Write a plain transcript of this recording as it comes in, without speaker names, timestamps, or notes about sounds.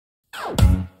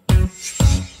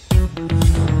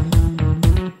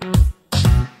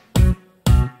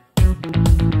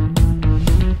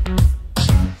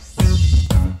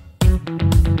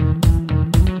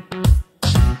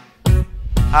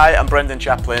Hi, I'm Brendan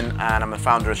Chaplin and I'm the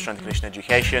founder of Strength and Conditioning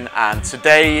Education, and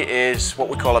today is what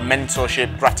we call a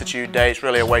Mentorship Gratitude Day. It's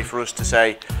really a way for us to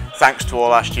say thanks to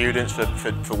all our students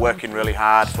for working really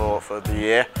hard for the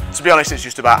year. To be honest, it's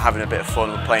just about having a bit of fun.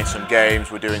 We're playing some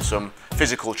games, we're doing some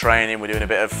physical training, we're doing a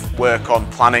bit of work on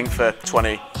planning for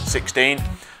 2016.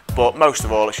 But most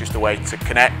of all, it's just a way to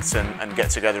connect and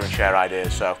get together and share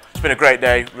ideas. So it's been a great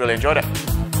day, really enjoyed it.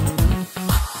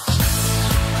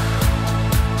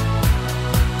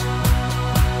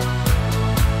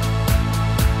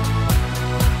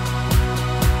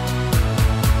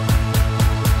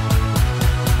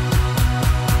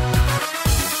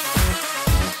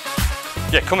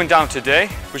 Yeah, coming down today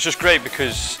was just great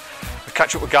because we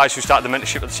catch up with guys who started the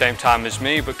mentorship at the same time as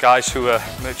me, but guys who are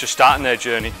just starting their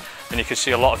journey, and you can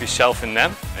see a lot of yourself in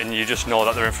them, and you just know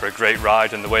that they're in for a great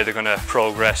ride, and the way they're going to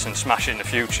progress and smash it in the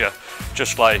future,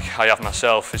 just like I have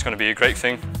myself, is going to be a great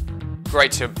thing.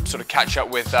 Great to sort of catch up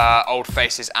with old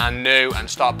faces and new, and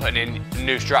start putting in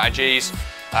new strategies.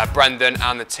 Brendan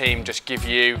and the team just give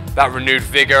you that renewed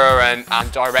vigour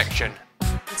and direction.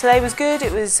 Today was good.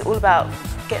 It was all about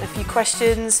getting a few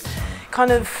questions, kind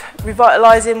of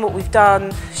revitalising what we've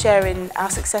done, sharing our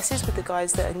successes with the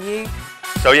guys that are new.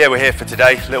 So yeah, we're here for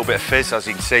today. A little bit of fizz, as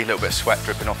you can see, a little bit of sweat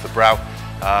dripping off the brow.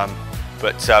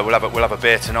 But we'll have a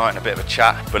beer tonight and a bit of a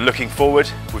chat. But looking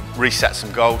forward, we've reset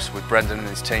some goals with Brendan and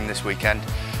his team this weekend,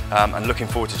 and looking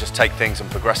forward to just take things and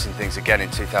progressing things again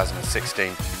in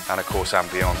 2016 and of course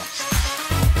and beyond.